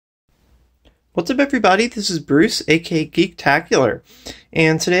What's up everybody, this is Bruce, aka Geektacular,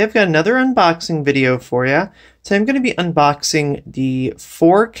 and today I've got another unboxing video for you. Today I'm going to be unboxing the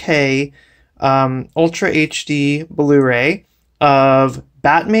 4K Ultra HD Blu-ray of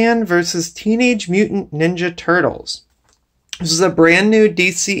Batman vs. Teenage Mutant Ninja Turtles. This is a brand new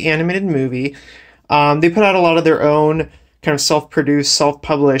DC animated movie. They put out a lot of their own kind of self-produced,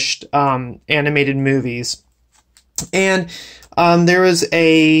 self-published animated movies. And there was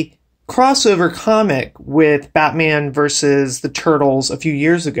a crossover comic with Batman versus the Turtles a few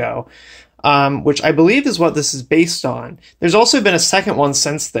years ago, which I believe is what this is based on. There's also been a second one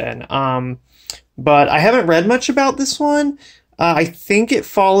since then, but I haven't read much about this one. I think it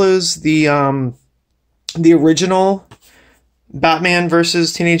follows the original Batman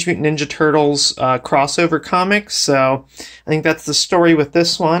versus Teenage Mutant Ninja Turtles crossover comics, so I think that's the story with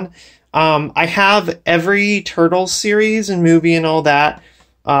this one. I have every Turtles series and movie and all that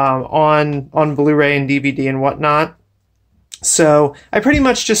on Blu-ray and DVD and whatnot. So I pretty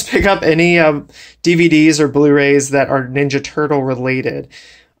much just pick up any DVDs or Blu-rays that are Ninja Turtle related.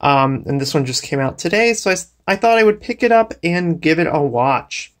 And this one just came out today, so I thought I would pick it up and give it a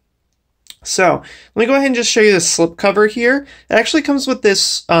watch. So let me go ahead and just show you the slipcover here. It actually comes with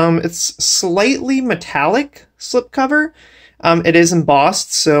this, it's slightly metallic slipcover. It is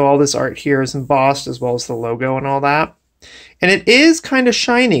embossed, so all this art here is embossed as well as the logo and all that. And it is kind of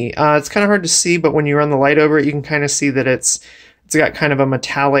shiny. It's kind of hard to see, but when you run the light over it, you can kind of see that it's got kind of a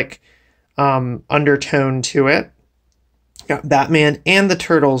metallic undertone to it. Got Batman and the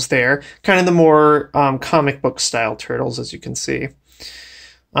Turtles there, kind of the more comic book style Turtles, as you can see.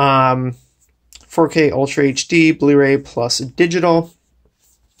 4K Ultra HD, Blu-ray plus digital.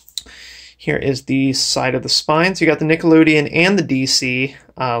 Here is the side of the spine. So you got the Nickelodeon and the DC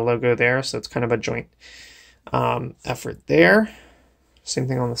logo there, so it's kind of a joint effort there. Same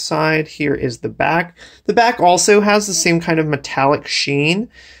thing on the side. Here is the back. The back also has the same kind of metallic sheen.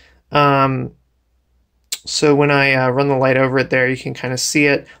 So when I run the light over it there, you can kind of see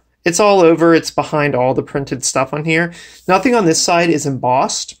it. It's all over. It's behind all the printed stuff on here. Nothing on this side is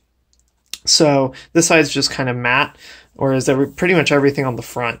embossed. So this side's just kind of matte, whereas pretty much everything on the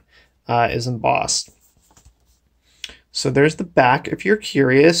front is embossed. So there's the back, if you're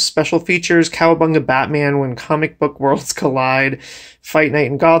curious. Special features, Cowabunga Batman when comic book worlds collide, Fight Night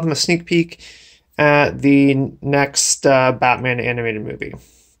in Gotham, a sneak peek at the next Batman animated movie.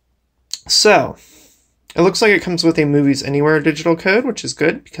 So, it looks like it comes with a Movies Anywhere digital code, which is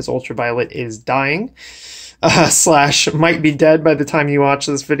good, because Ultraviolet is dying, / might be dead by the time you watch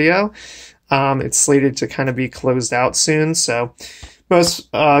this video. It's slated to kind of be closed out soon, so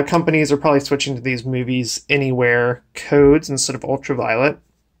most companies are probably switching to these Movies Anywhere codes instead of Ultraviolet.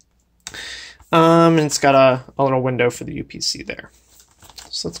 And it's got a little window for the UPC there.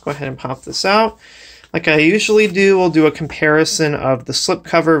 So let's go ahead and pop this out. Like I usually do, we'll do a comparison of the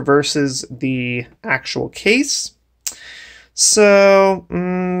slipcover versus the actual case. So,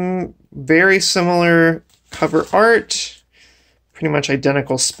 very similar cover art, pretty much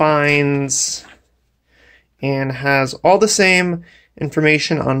identical spines, and has all the same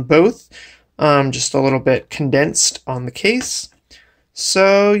information on both, just a little bit condensed on the case.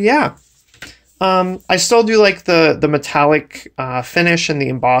 So yeah, I still do like the metallic finish and the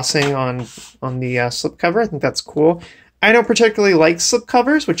embossing on the slipcover. I think that's cool. I don't particularly like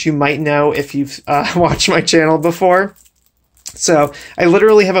slipcovers, which you might know if you've watched my channel before. So I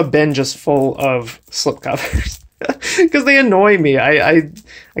literally have a bin just full of slipcovers. Because they annoy me. I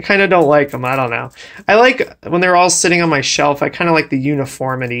kind of don't like them. I don't know. I like when they're all sitting on my shelf. I kind of like the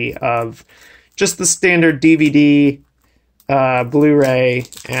uniformity of just the standard DVD, Blu-ray,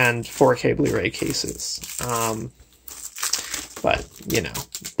 and 4K Blu-ray cases. But, you know,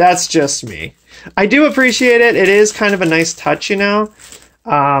 that's just me. I do appreciate it. It is kind of a nice touch, you know.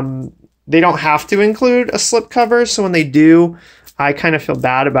 They don't have to include a slipcover, so when they do, I kind of feel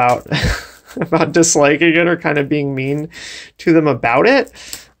bad about about disliking it or kind of being mean to them about it.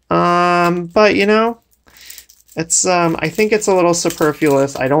 But, you know, it's I think it's a little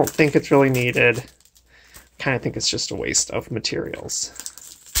superfluous. I don't think it's really needed. Kind of think it's just a waste of materials.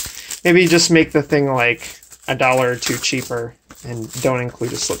 Maybe just make the thing like $1 or $2 cheaper and don't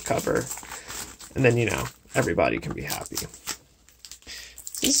include a slipcover. And then, you know, everybody can be happy.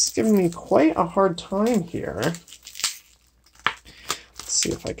 This is giving me quite a hard time here. See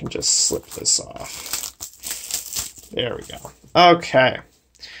if I can just slip this off. There we go. Okay.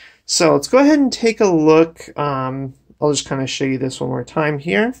 So let's go ahead and take a look. I'll just kind of show you this one more time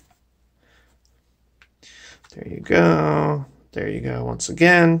here. There you go. There you go once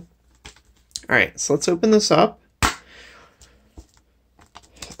again. All right, so let's open this up.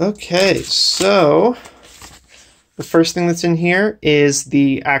 Okay, so the first thing that's in here is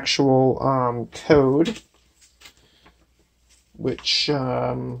the actual code, which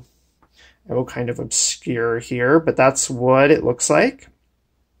I will kind of obscure here, but that's what it looks like.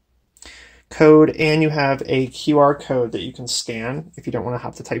 Code, and you have a QR code that you can scan if you don't want to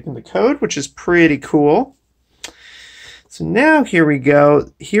have to type in the code, which is pretty cool. So now here we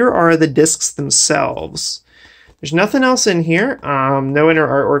go. Here are the discs themselves. There's nothing else in here. No inner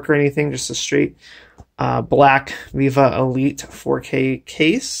artwork or anything, just a straight black Viva Elite 4K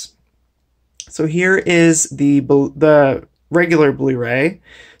case. So here is the regular Blu-ray.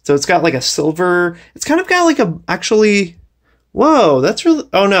 So it's got like a silver, it's kind of got like a, actually, whoa, that's really,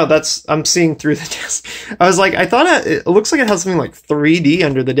 oh no, that's, I'm seeing through the disc. I was like, I thought it looks like it has something like 3D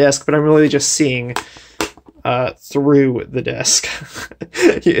under the disc, but I'm really just seeing through the disc.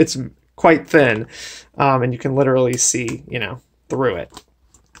 It's quite thin, and you can literally see, you know, through it.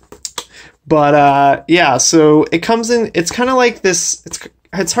 But yeah, so it comes in, it's kind of like this,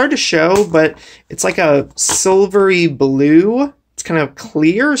 it's hard to show, but it's like a silvery blue. It's kind of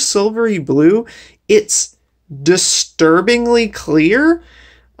clear silvery blue. It's disturbingly clear.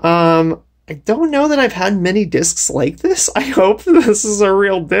 I don't know that I've had many discs like this. I hope that this is a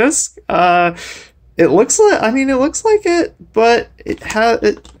real disc. It looks like, I mean, it looks like it, but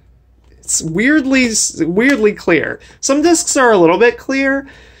it's weirdly clear. Some discs are a little bit clear.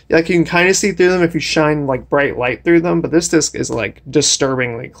 Like you can kind of see through them if you shine like bright light through them, but this disc is like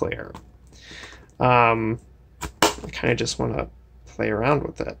disturbingly clear. I kind of just want to play around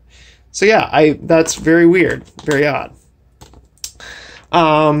with it. So yeah, that's very weird, very odd.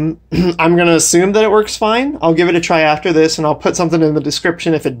 I'm gonna assume that it works fine. I'll give it a try after this, and I'll put something in the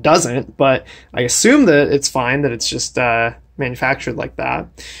description if it doesn't, but I assume that it's fine, that it's just manufactured like that,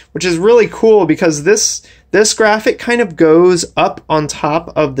 which is really cool because this graphic kind of goes up on top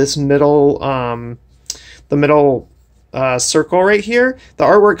of this middle, the middle circle right here. The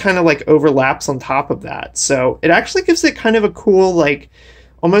artwork kind of like overlaps on top of that, so it actually gives it kind of a cool, like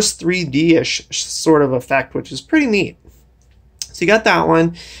almost 3D-ish sort of effect, which is pretty neat. So you got that one,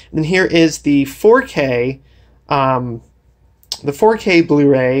 and then here is the 4K,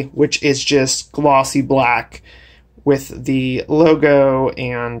 Blu-ray, which is just glossy black with the logo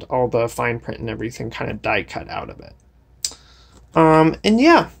and all the fine print and everything kind of die cut out of it. And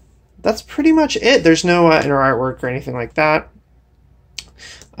yeah, that's pretty much it. There's no inner artwork or anything like that.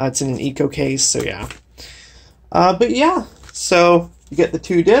 It's in an eco case, so yeah. But yeah, so you get the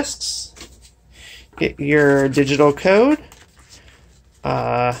 2 discs, get your digital code,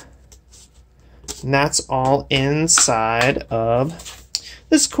 and that's all inside of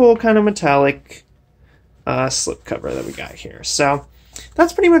this cool kind of metallic slip cover that we got here. So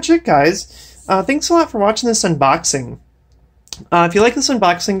that's pretty much it, guys. Thanks a lot for watching this unboxing. If you like this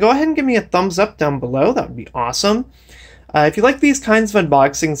unboxing, go ahead and give me a thumbs up down below. That would be awesome. If you like these kinds of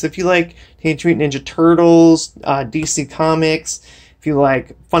unboxings, if you like Teenage Mutant Ninja Turtles, DC Comics, if you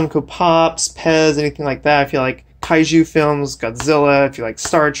like Funko Pops, Pez, anything like that, if you like kaiju films, Godzilla, if you like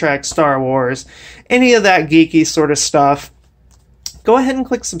Star Trek, Star Wars, any of that geeky sort of stuff, go ahead and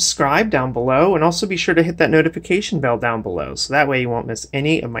click subscribe down below, and also be sure to hit that notification bell down below, so that way you won't miss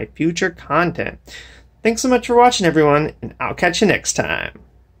any of my future content. Thanks so much for watching, everyone, and I'll catch you next time.